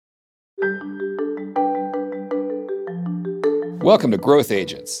Welcome to Growth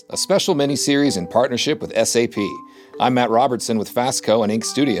Agents, a special mini-series in partnership with SAP. I'm Matt Robertson with Fastco and INC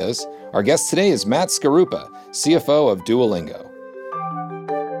Studios. Our guest today is Matt Skarupa, CFO of Duolingo.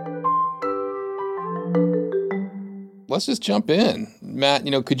 Let's just jump in. Matt,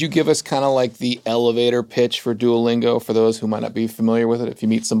 could you give us kind of like the elevator pitch for Duolingo for those who might not be familiar with it? If you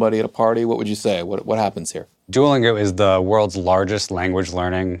meet somebody at a party, what would you say? What happens here? Duolingo is the world's largest language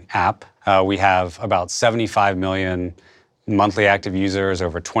learning app. We have about 75 million monthly active users,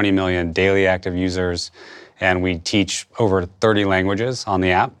 over 20 million daily active users, and we teach over 30 languages on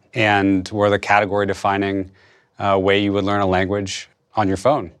the app. And we're the category-defining way you would learn a language on your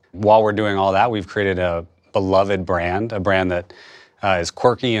phone. While we're doing all that, we've created a beloved brand, a brand that is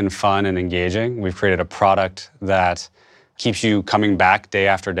quirky and fun and engaging. We've created a product that keeps you coming back day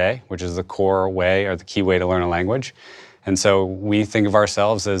after day, which is the core way or the key way to learn a language. And so we think of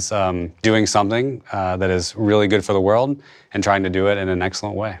ourselves as doing something that is really good for the world and trying to do it in an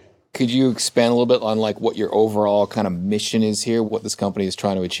excellent way. Could you expand a little bit on what your overall kind of mission is here, what this company is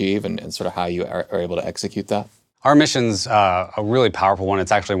trying to achieve, and sort of how you are able to execute that? Our mission's a really powerful one.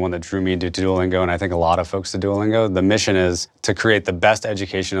 It's actually one that drew me to Duolingo, and I think a lot of folks to Duolingo. The mission is to create the best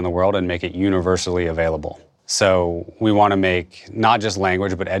education in the world and make it universally available. So we want to make not just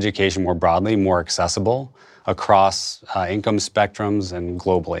language, but education more broadly, more accessible across income spectrums and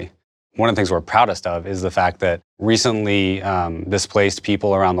globally. One of the things we're proudest of is the fact that recently displaced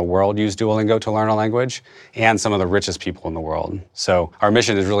people around the world use Duolingo to learn a language, and some of the richest people in the world. So our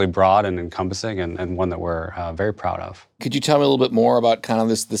mission is really broad and encompassing, and one that we're very proud of. Could you tell me a little bit more about kind of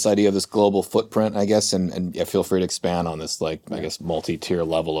this idea of this global footprint, I guess, and feel free to expand on this, multi-tier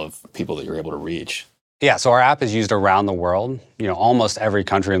level of people that you're able to reach? Yeah, so our app is used around the world. Almost every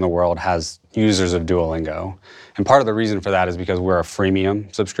country in the world has users of Duolingo. And part of the reason for that is because we're a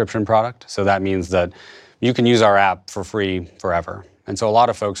freemium subscription product. So that means that you can use our app for free forever. And so a lot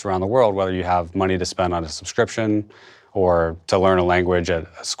of folks around the world, whether you have money to spend on a subscription or to learn a language at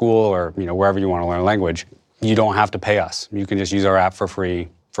a school or wherever you want to learn a language, you don't have to pay us. You can just use our app for free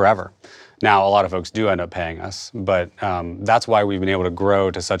forever. Now, a lot of folks do end up paying us, but that's why we've been able to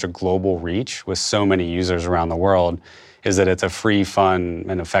grow to such a global reach with so many users around the world, is that it's a free, fun,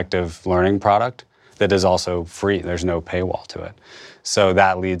 and effective learning product that is also free. There's no paywall to it. So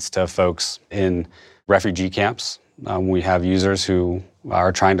that leads to folks in refugee camps. We have users who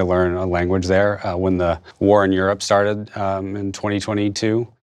are trying to learn a language there. When the war in Europe started in 2022,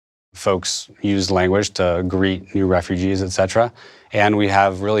 folks used language to greet new refugees, etc. And we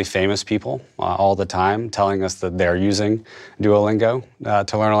have really famous people all the time telling us that they're using Duolingo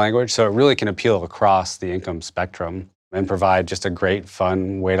to learn a language. So it really can appeal across the income spectrum and provide just a great,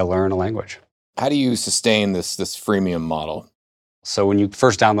 fun way to learn a language. How do you sustain this freemium model? So when you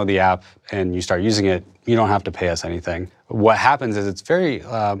first download the app and you start using it, you don't have to pay us anything. What happens is it's very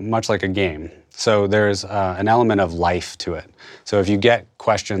much like a game. So there's an element of life to it. So if you get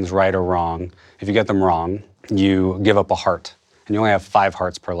questions right or wrong, if you get them wrong, you give up a heart. And you only have 5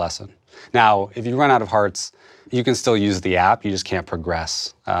 hearts per lesson. Now, if you run out of hearts, you can still use the app. You just can't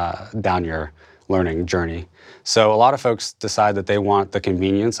progress down your learning journey. So a lot of folks decide that they want the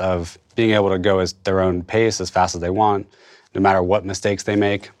convenience of being able to go at their own pace as fast as they want, no matter what mistakes they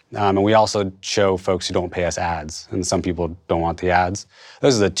make. And we also show folks who don't pay us ads, and some people don't want the ads.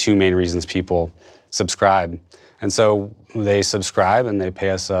 Those are the 2 main reasons people subscribe. And so they subscribe and they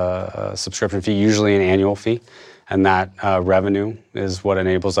pay us a subscription fee, usually an annual fee. And that revenue is what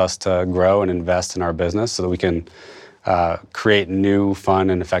enables us to grow and invest in our business so that we can create new, fun,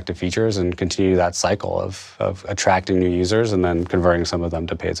 and effective features and continue that cycle of attracting new users and then converting some of them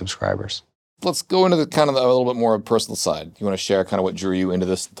to paid subscribers. Let's go into the kind of a little bit more personal side. You want to share kind of what drew you into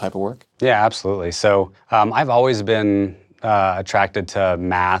this type of work? Yeah, absolutely. So I've always been attracted to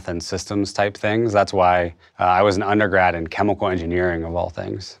math and systems type things. That's why I was an undergrad in chemical engineering, of all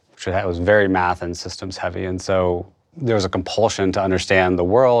things, which was very math and systems heavy. And so there was a compulsion to understand the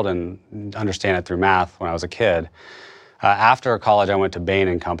world and understand it through math when I was a kid. After college, I went to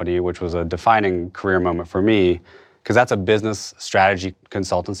Bain & Company, which was a defining career moment for me, because that's a business strategy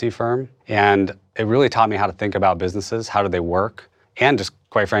consultancy firm. And it really taught me how to think about businesses, how do they work, and just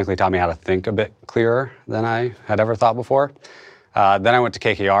quite frankly taught me how to think a bit clearer than I had ever thought before. Then I went to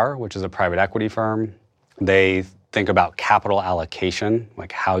KKR, which is a private equity firm. They think about capital allocation,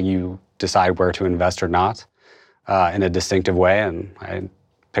 like how you decide where to invest or not, in a distinctive way, and I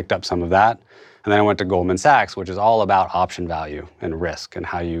picked up some of that. And then I went to Goldman Sachs, which is all about option value and risk and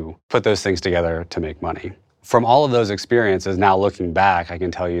how you put those things together to make money. From all of those experiences, now looking back, I can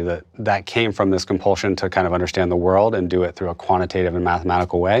tell you that that came from this compulsion to kind of understand the world and do it through a quantitative and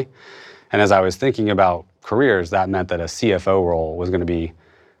mathematical way. And as I was thinking about careers, that meant that a CFO role was going to be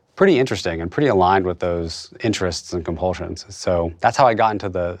pretty interesting and pretty aligned with those interests and compulsions. So that's how I got into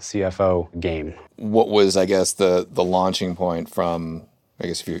the CFO game. What was, I guess, the launching point from, I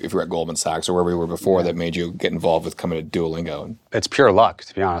guess, if you were at Goldman Sachs or where we were before, that made you get involved with coming to Duolingo? It's pure luck,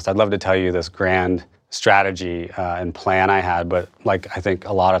 to be honest. I'd love to tell you this grand strategy and plan I had, but like I think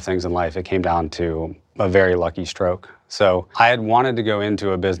a lot of things in life, it came down to a very lucky stroke. So I had wanted to go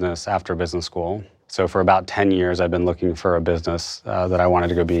into a business after business school. So for about 10 years, I've been looking for a business that I wanted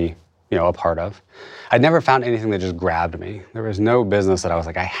to go be, a part of. I'd never found anything that just grabbed me. There was no business that I was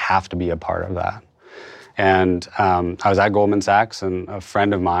like, I have to be a part of that. And I was at Goldman Sachs, and a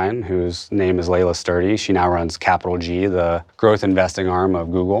friend of mine, whose name is Layla Sturdy, she now runs Capital G, the growth investing arm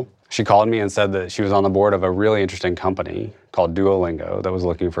of Google. She called me and said that she was on the board of a really interesting company called Duolingo that was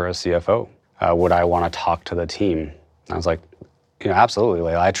looking for a CFO. Would I want to talk to the team? And I was like, absolutely,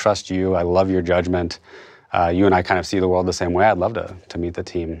 Layla. I trust you. I love your judgment. You and I kind of see the world the same way. I'd love to meet the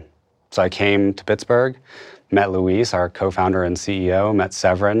team. So I came to Pittsburgh, met Luis, our co-founder and CEO, met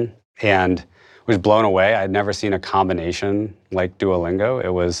Severin, and was blown away. I'd never seen a combination like Duolingo. It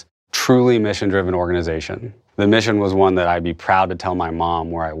was truly mission-driven organization. The mission was one that I'd be proud to tell my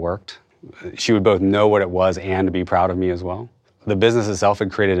mom where I worked. She would both know what it was and be proud of me as well. The business itself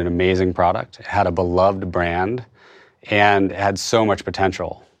had created an amazing product. It had a beloved brand, and it had so much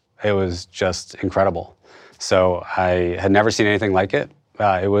potential. It was just incredible. So I had never seen anything like it.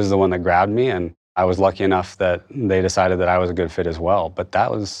 It was the one that grabbed me, and I was lucky enough that they decided that I was a good fit as well. But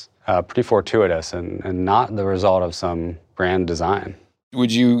that was pretty fortuitous and not the result of some grand design.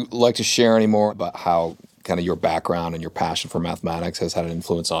 Would you like to share any more about how kind of your background and your passion for mathematics has had an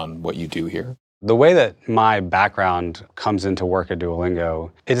influence on what you do here? The way that my background comes into work at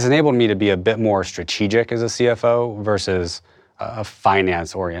Duolingo, it has enabled me to be a bit more strategic as a CFO versus a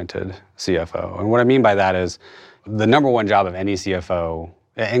finance-oriented CFO. And what I mean by that is the number one job of any CFO,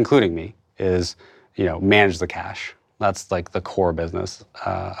 including me, is manage the cash. That's like the core business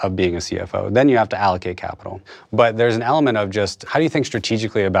of being a CFO. Then you have to allocate capital. But there's an element of just how do you think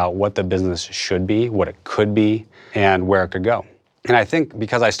strategically about what the business should be, what it could be, and where it could go. And I think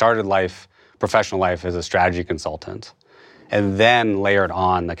because I started professional life as a strategy consultant, and then layered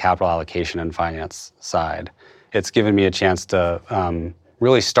on the capital allocation and finance side, it's given me a chance to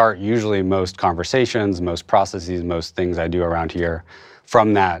really start usually most conversations, most processes, most things I do around here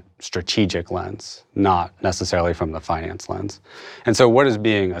from that strategic lens, not necessarily from the finance lens. And so what does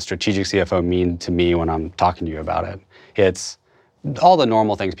being a strategic CFO mean to me when I'm talking to you about it? It's all the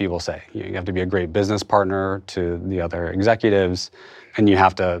normal things people say. You have to be a great business partner to the other executives, and you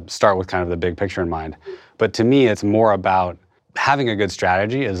have to start with kind of the big picture in mind. But to me, it's more about having a good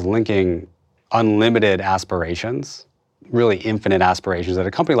strategy is linking unlimited aspirations, really infinite aspirations. At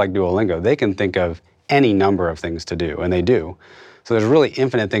a company like Duolingo, they can think of any number of things to do, and they do. So there's really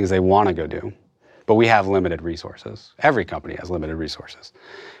infinite things they want to go do, but we have limited resources. Every company has limited resources.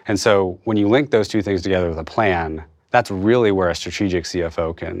 And so when you link those two things together with a plan, that's really where a strategic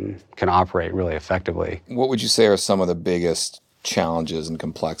CFO can operate really effectively. What would you say are some of the biggest challenges and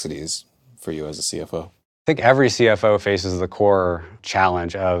complexities for you as a CFO? I think every CFO faces the core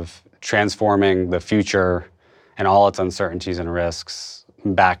challenge of transforming the future and all its uncertainties and risks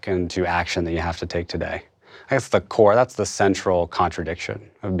back into action that you have to take today. I guess that's the central contradiction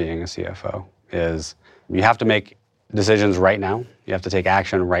of being a CFO, is you have to make decisions right now, you have to take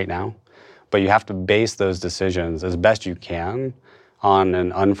action right now, but you have to base those decisions as best you can on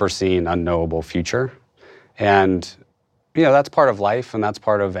an unforeseen, unknowable future. And that's part of life and that's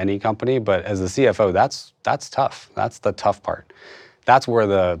part of any company, but as a CFO, that's tough. That's the tough part. That's where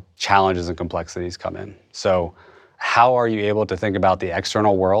the challenges and complexities come in. So how are you able to think about the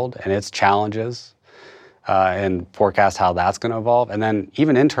external world and its challenges and forecast how that's going to evolve? And then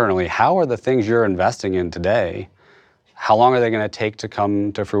even internally, how are the things you're investing in today, how long are they going to take to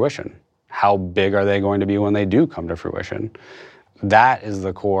come to fruition? How big are they going to be when they do come to fruition? That is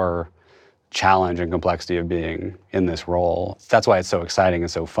the core challenge and complexity of being in this role. That's why it's so exciting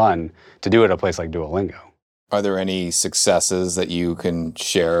and so fun to do at a place like Duolingo. Are there any successes that you can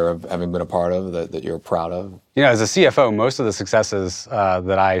share of having been a part of that you're proud of? As a CFO, most of the successes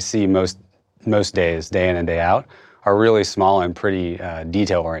that I see most days, day in and day out, are really small and pretty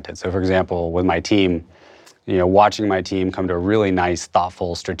detail-oriented. So for example, with my team, watching my team come to a really nice,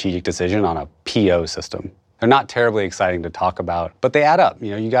 thoughtful, strategic decision on a PO system. They're not terribly exciting to talk about, but they add up.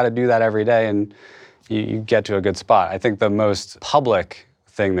 You got to do that every day and you get to a good spot. I think the most public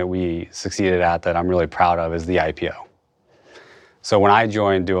thing that we succeeded at that I'm really proud of is the IPO. So when I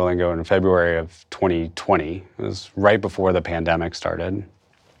joined Duolingo in February of 2020, it was right before the pandemic started,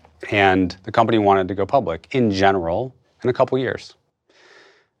 And the company wanted to go public in general in a couple years.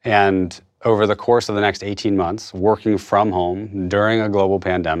 And over the course of the next 18 months, working from home during a global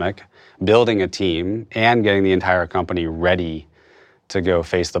pandemic, building a team, and getting the entire company ready to go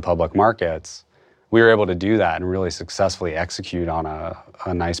face the public markets, we were able to do that and really successfully execute on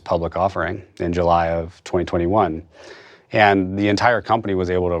a nice public offering in July of 2021. And the entire company was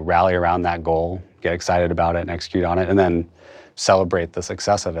able to rally around that goal, get excited about it and execute on it, and then celebrate the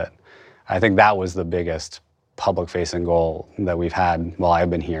success of it. I think that was the biggest public-facing goal that we've had while I've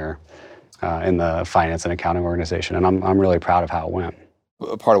been here in the finance and accounting organization, and I'm really proud of how it went.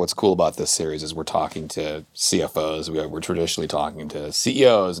 Part of what's cool about this series is we're talking to CFOs. We're traditionally talking to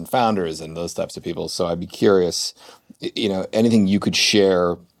CEOs and founders and those types of people. So I'd be curious, anything you could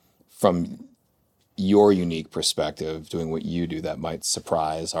share from your unique perspective doing what you do that might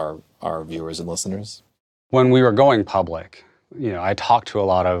surprise our viewers and listeners? When we were going public, I talked to a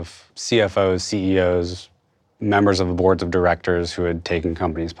lot of CFOs, CEOs, members of the boards of directors who had taken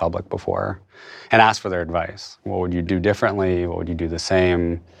companies public before and asked for their advice. What would you do differently? What would you do the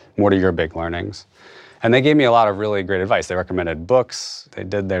same? What are your big learnings? And they gave me a lot of really great advice. They recommended books. They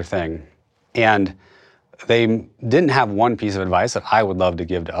did their thing. And they didn't have one piece of advice that I would love to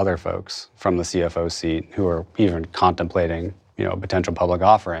give to other folks from the CFO seat who are even contemplating, a potential public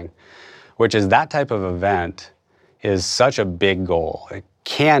offering, which is that type of event is such a big goal. It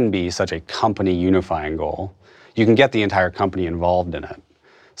can be such a company unifying goal. You can get the entire company involved in it.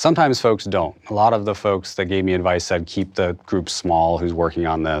 Sometimes folks don't. A lot of the folks that gave me advice said keep the group small who's working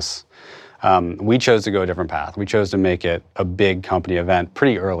on this. We chose to go a different path. We chose to make it a big company event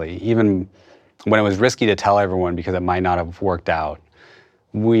pretty early, even when it was risky to tell everyone because it might not have worked out.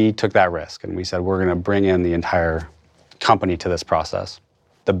 We took that risk and we said we're going to bring in the entire company to this process.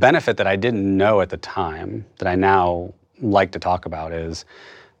 The benefit that I didn't know at the time that I now like to talk about is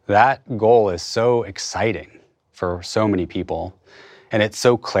that goal is so exciting for so many people, and it's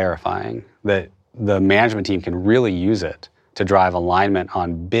so clarifying that the management team can really use it to drive alignment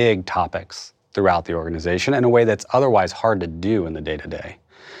on big topics throughout the organization in a way that's otherwise hard to do in the day-to-day.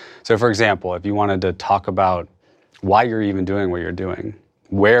 So for example, if you wanted to talk about why you're even doing what you're doing,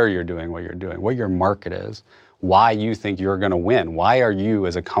 where you're doing what you're doing, what your market is, why you think you're going to win, why are you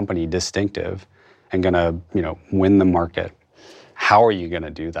as a company distinctive and going to, win the market? How are you going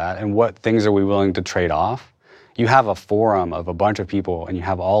to do that? And what things are we willing to trade off? You have a forum of a bunch of people and you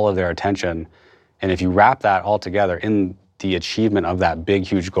have all of their attention. And if you wrap that all together in the achievement of that big,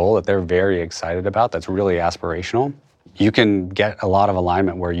 huge goal that they're very excited about, that's really aspirational, you can get a lot of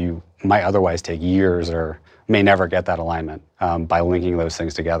alignment where you might otherwise take years or may never get that alignment by linking those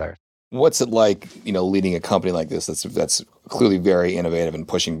things together. What's it like, leading a company like this that's clearly very innovative and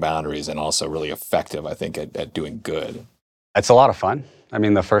pushing boundaries and also really effective, I think, at doing good? It's a lot of fun. I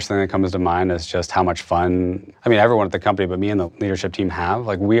mean, the first thing that comes to mind is just how much fun, everyone at the company, but me and the leadership team have.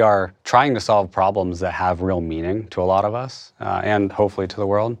 We are trying to solve problems that have real meaning to a lot of us and hopefully to the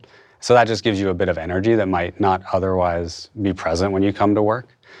world. So that just gives you a bit of energy that might not otherwise be present when you come to work.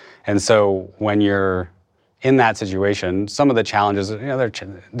 And so when you're in that situation, some of the challenges,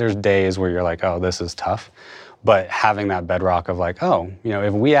 there's days where you're like, oh, this is tough. But having that bedrock of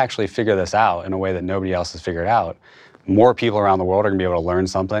if we actually figure this out in a way that nobody else has figured out, more people around the world are going to be able to learn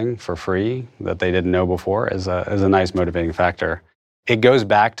something for free that they didn't know before is a nice motivating factor. It goes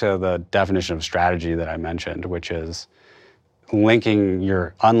back to the definition of strategy that I mentioned, which is linking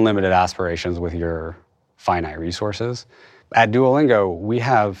your unlimited aspirations with your finite resources. At Duolingo,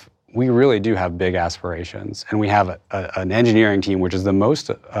 we really do have big aspirations, and we have an engineering team, which is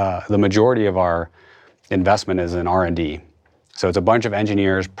the majority of our investment is in R&D. So it's a bunch of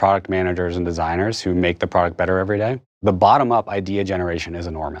engineers, product managers, and designers who make the product better every day. The bottom-up idea generation is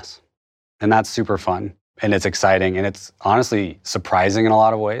enormous, and that's super fun, and it's exciting, and it's honestly surprising in a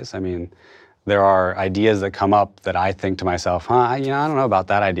lot of ways. There are ideas that come up that I think to myself, I don't know about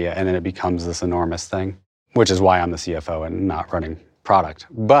that idea, and then it becomes this enormous thing, which is why I'm the CFO and not running product.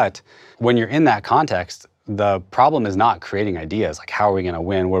 But when you're in that context, the problem is not creating ideas, like how are we going to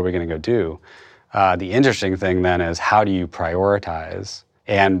win, what are we going to go do? The interesting thing then is how do you prioritize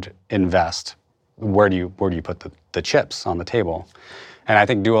and invest? Where do you put the chips on the table? And I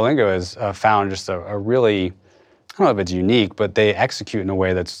think Duolingo has found just a really, I don't know if it's unique, but they execute in a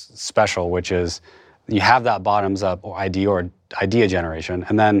way that's special, which is you have that bottoms up or idea generation,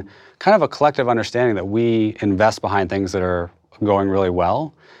 and then kind of a collective understanding that we invest behind things that are going really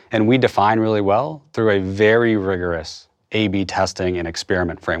well, and we define really well through a very rigorous A/B testing and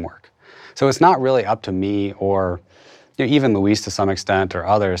experiment framework. So it's not really up to me or even Luis to some extent or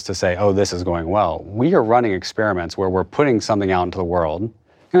others to say, oh, this is going well. We are running experiments where we're putting something out into the world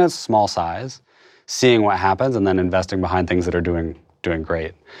and it's small size, seeing what happens and then investing behind things that are doing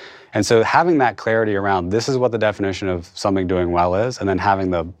great. And so having that clarity around this is what the definition of something doing well is, and then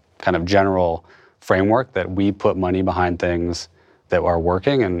having the kind of general framework that we put money behind things that are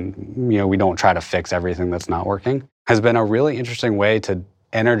working, and we don't try to fix everything that's not working, has been a really interesting way to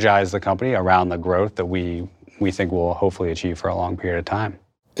energize the company around the growth that we think we'll hopefully achieve for a long period of time.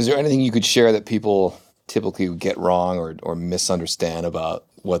 Is there anything you could share that people typically get wrong or misunderstand about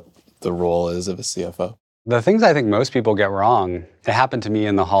what the role is of a CFO? The things I think most people get wrong, it happened to me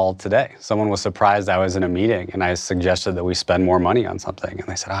in the hall today. Someone was surprised I was in a meeting and I suggested that we spend more money on something. And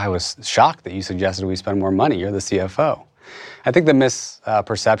they said, I was shocked that you suggested we spend more money. You're the CFO. I think the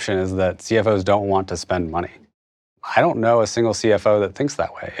misperception is that CFOs don't want to spend money. I don't know a single CFO that thinks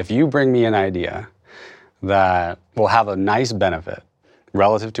that way. If you bring me an idea that will have a nice benefit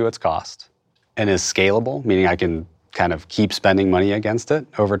relative to its cost and is scalable, meaning I can kind of keep spending money against it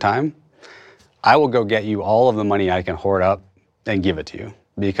over time, I will go get you all of the money I can hoard up and give it to you,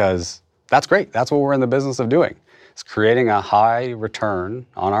 because that's great. That's what we're in the business of doing. It's creating a high return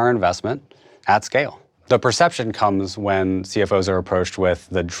on our investment at scale. The perception comes when CFOs are approached with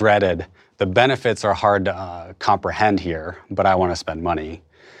the dreaded, the benefits are hard to comprehend here, but I want to spend money.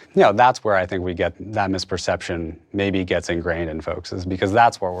 That's where I think we get that misperception maybe gets ingrained in folks, is because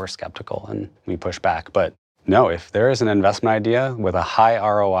that's where we're skeptical and we push back. But no, if there is an investment idea with a high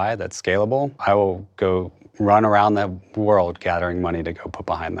ROI that's scalable, I will go run around the world gathering money to go put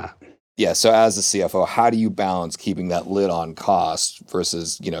behind that. Yeah, so as a CFO, how do you balance keeping that lid on cost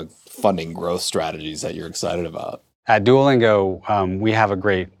versus, funding growth strategies that you're excited about? At Duolingo, we have a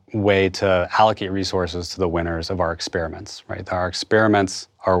great way to allocate resources to the winners of our experiments, right? Our experiments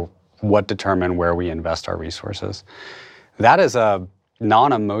are what determine where we invest our resources. That is a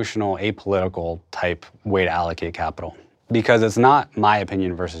non-emotional, apolitical type way to allocate capital, because it's not my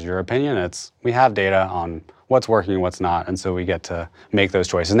opinion versus your opinion. It's we have data on what's working and what's not, and so we get to make those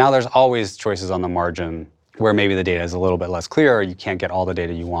choices. Now, there's always choices on the margin where maybe the data is a little bit less clear or you can't get all the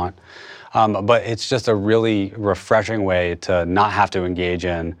data you want. But it's just a really refreshing way to not have to engage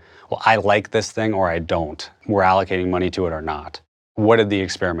in, well, I like this thing or I don't. We're allocating money to it or not. What did the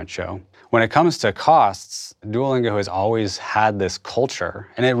experiment show? When it comes to costs, Duolingo has always had this culture,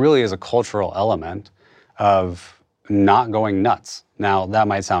 and it really is a cultural element of not going nuts. Now, that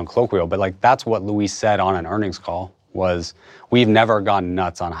might sound colloquial, but that's what Luis said on an earnings call was, we've never gone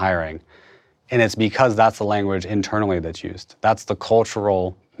nuts on hiring. And it's because that's the language internally that's used. That's the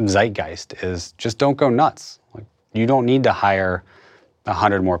cultural zeitgeist, is just don't go nuts. You don't need to hire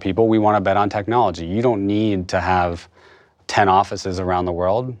 100 more people. We want to bet on technology. You don't need to have 10 offices around the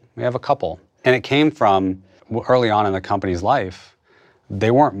world. We have a couple. And it came from early on in the company's life,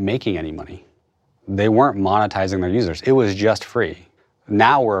 they weren't making any money. They weren't monetizing their users. It was just free.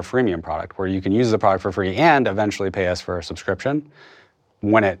 Now we're a freemium product where you can use the product for free and eventually pay us for a subscription.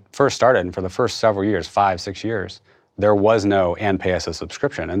 When it first started, and for the first several years, 5-6 years, there was no and pay us a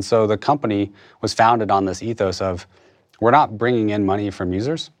subscription. And so the company was founded on this ethos of, we're not bringing in money from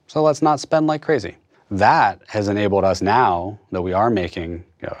users, so let's not spend like crazy. That has enabled us now that we are making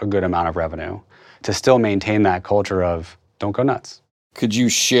a good amount of revenue to still maintain that culture of don't go nuts. Could you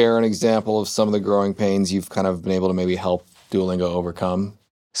share an example of some of the growing pains you've kind of been able to maybe help Duolingo overcome?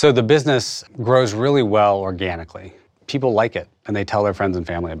 So the business grows really well organically. People like it and they tell their friends and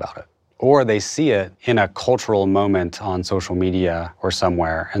family about it. Or they see it in a cultural moment on social media or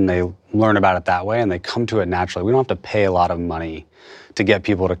somewhere and they learn about it that way and they come to it naturally. We don't have to pay a lot of money to get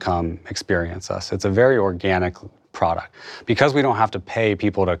people to come experience us. It's a very organic product. Because we don't have to pay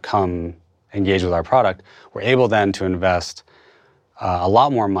people to come engage with our product, we're able then to invest a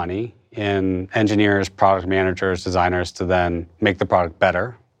lot more money in engineers, product managers, designers to then make the product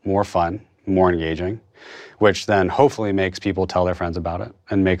better, more fun, more engaging, which then hopefully makes people tell their friends about it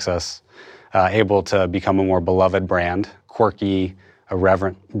and makes us able to become a more beloved brand, quirky,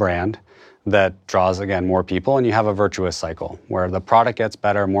 irreverent brand that draws, again, more people. And you have a virtuous cycle where the product gets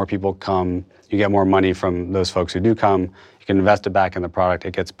better, more people come, you get more money from those folks who do come, you can invest it back in the product,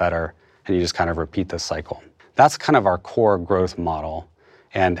 it gets better, and you just kind of repeat this cycle. That's kind of our core growth model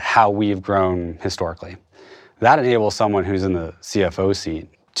and how we've grown historically. That enables someone who's in the CFO seat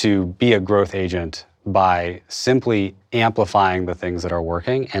to be a growth agent by simply amplifying the things that are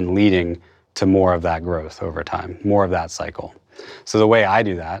working and leading to more of that growth over time, more of that cycle. So the way I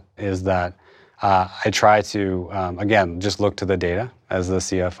do that is that I try to, again, just look to the data as the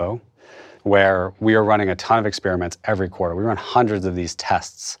CFO, where we are running a ton of experiments every quarter. We run hundreds of these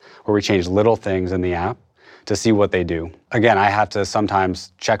tests where we change little things in the app to see what they do. Again, I have to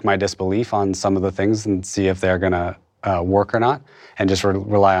sometimes check my disbelief on some of the things and see if they're gonna work or not, and just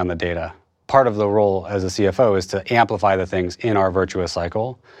rely on the data. Part of the role as a CFO is to amplify the things in our virtuous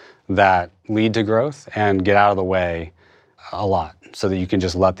cycle that lead to growth and get out of the way a lot so that you can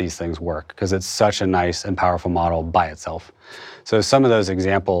just let these things work, because it's such a nice and powerful model by itself. So some of those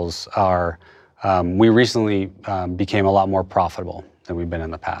examples are, we recently became a lot more profitable than we've been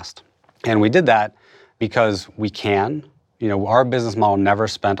in the past. And we did that because we can. Our business model never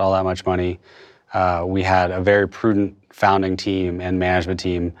spent all that much money. We had a very prudent founding team and management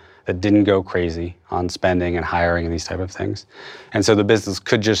team that didn't go crazy on spending and hiring and these type of things. And so the business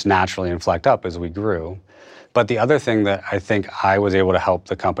could just naturally inflect up as we grew. But the other thing that I think I was able to help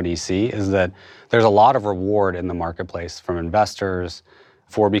the company see is that there's a lot of reward in the marketplace from investors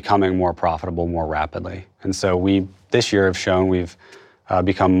for becoming more profitable more rapidly. And so we, this year, have shown we've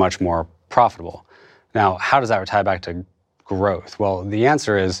become much more profitable. Now, how does that tie back to growth? Well, the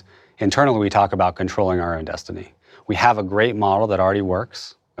answer is, internally we talk about controlling our own destiny. We have a great model that already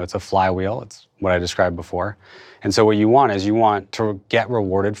works. It's a flywheel. It's what I described before. And so what you want is you want to get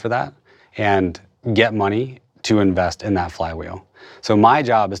rewarded for that and get money to invest in that flywheel. So my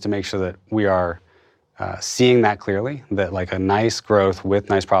job is to make sure that we are seeing that clearly, that like a nice growth with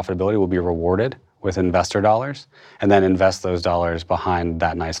nice profitability will be rewarded with investor dollars, and then invest those dollars behind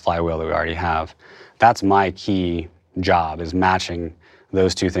that nice flywheel that we already have. That's my key job, is matching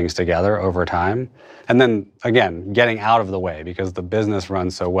those two things together over time. And then, again, getting out of the way, because the business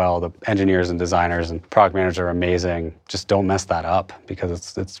runs so well, the engineers and designers and product managers are amazing. Just don't mess that up,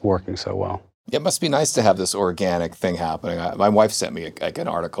 because it's working so well. It must be nice to have this organic thing happening. My wife sent me an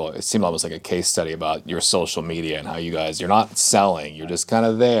article. It seemed almost like a case study about your social media and how you're not selling, you're just kind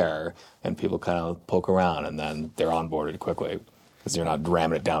of there, and people kind of poke around, and then they're onboarded quickly because you're not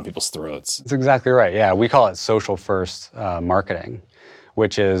ramming it down people's throats. That's exactly right. Yeah, we call it social first marketing,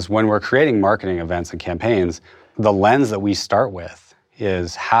 which is when we're creating marketing events and campaigns, the lens that we start with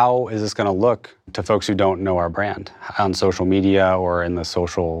is, how is this going to look to folks who don't know our brand on social media or in the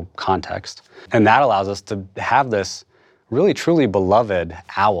social context? And that allows us to have this really truly beloved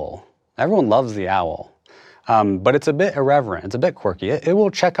owl. Everyone loves the owl, but it's a bit irreverent. It's a bit quirky. It will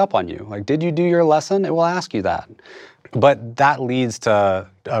check up on you. Like, did you do your lesson? It will ask you that. But that leads to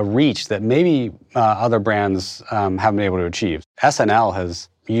a reach that maybe other brands haven't been able to achieve. SNL has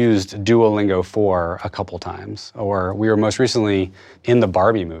used Duolingo for a couple times, or we were most recently in the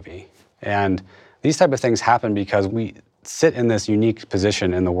Barbie movie. And these type of things happen because we sit in this unique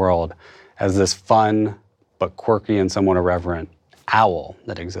position in the world as this fun but quirky and somewhat irreverent owl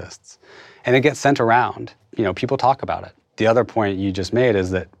that exists. And it gets sent around. People talk about it. The other point you just made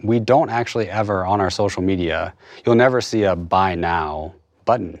is that we don't actually ever, on our social media, you'll never see a buy now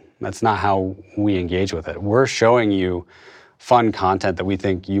button. That's not how we engage with it. We're showing you fun content that we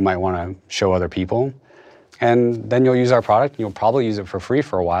think you might want to show other people. And then you'll use our product, and you'll probably use it for free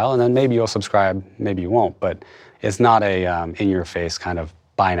for a while, and then maybe you'll subscribe, maybe you won't. But it's not a in-your-face kind of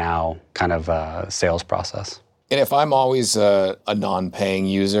buy now kind of sales process. And if I'm always a non-paying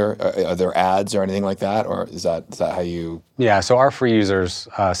user, are there ads or anything like that? Or is that how you... Yeah, so our free users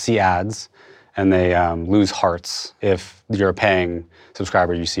see ads, and they lose hearts. If you're a paying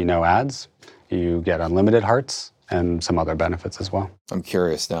subscriber, you see no ads. You get unlimited hearts and some other benefits as well. I'm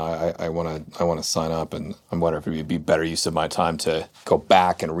curious now. I want to sign up, and I'm wondering if it would be better use of my time to go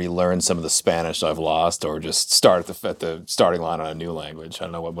back and relearn some of the Spanish I've lost, or just start at the starting line on a new language. I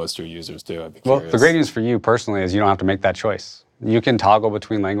don't know what most of your users do. I'd be curious. Well, the great news for you personally is you don't have to make that choice. You can toggle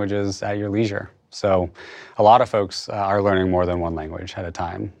between languages at your leisure. So a lot of folks are learning more than one language at a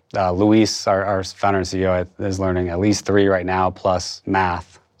time. Luis, our founder and CEO, is learning at least 3 right now, plus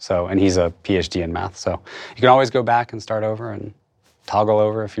math. And he's a PhD in math. So you can always go back and start over and toggle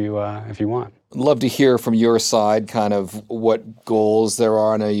over if you want. I'd love to hear from your side kind of what goals there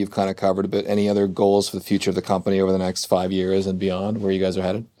are. I know you've kind of covered a bit. Any other goals for the future of the company over the next 5 years and beyond, where you guys are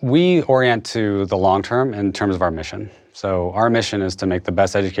headed? We orient to the long term in terms of our mission. So our mission is to make the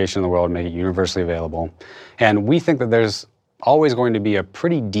best education in the world, make it universally available. And we think that there's always going to be a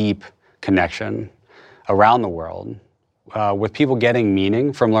pretty deep connection around the world with people getting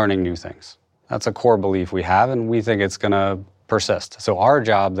meaning from learning new things. That's a core belief we have, and we think it's going to persist. So our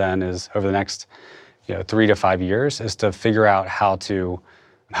job then is, over the next 3 to 5 years, is to figure out how to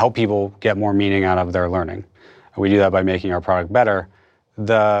help people get more meaning out of their learning. And we do that by making our product better.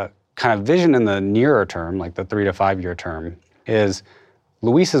 The kind of vision in the nearer term, like the 3 to 5 year term, is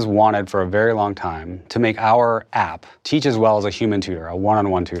Luis has wanted for a very long time to make our app teach as well as a human tutor, a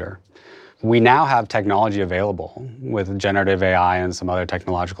one-on-one tutor. We now have technology available with generative AI and some other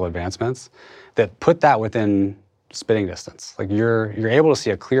technological advancements that put that within spitting distance. Like you're able to see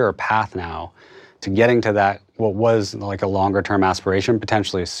a clearer path now to getting to that, what was like a longer term aspiration,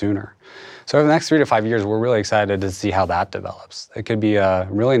 potentially sooner. So over the next 3 to 5 years, we're really excited to see how that develops. It could be a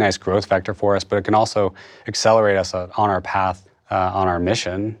really nice growth vector for us, but it can also accelerate us on our path, on our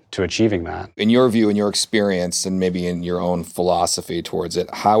mission to achieving that. In your view, in your experience, and maybe in your own philosophy towards it,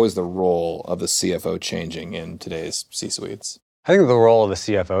 how is the role of the CFO changing in today's C-suites? I think the role of the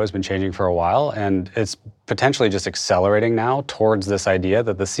CFO has been changing for a while, and it's potentially just accelerating now towards this idea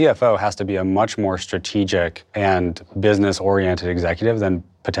that the CFO has to be a much more strategic and business-oriented executive than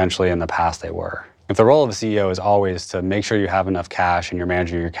potentially in the past they were. If the role of a CEO is always to make sure you have enough cash and you're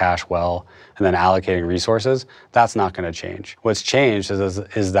managing your cash well and then allocating resources, that's not going to change. What's changed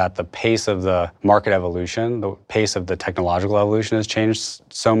is that the pace of the market evolution, the pace of the technological evolution has changed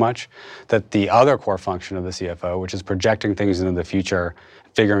so much that the other core function of the CFO, which is projecting things into the future,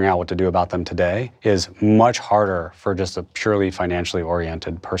 figuring out what to do about them today, is much harder for just a purely financially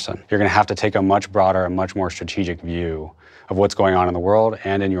oriented person. You're going to have to take a much broader and much more strategic view of what's going on in the world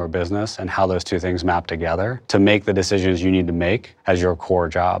and in your business and how those two things map together to make the decisions you need to make as your core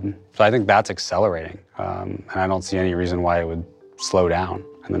job. So I think that's accelerating, and I don't see any reason why it would slow down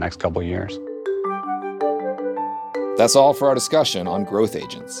in the next couple of years. That's all for our discussion on growth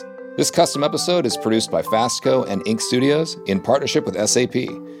agents. This custom episode is produced by Fastco and INC Studios in partnership with SAP.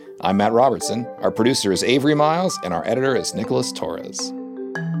 I'm Matt Robertson, our producer is Avery Miles, and our editor is Nicholas Torres.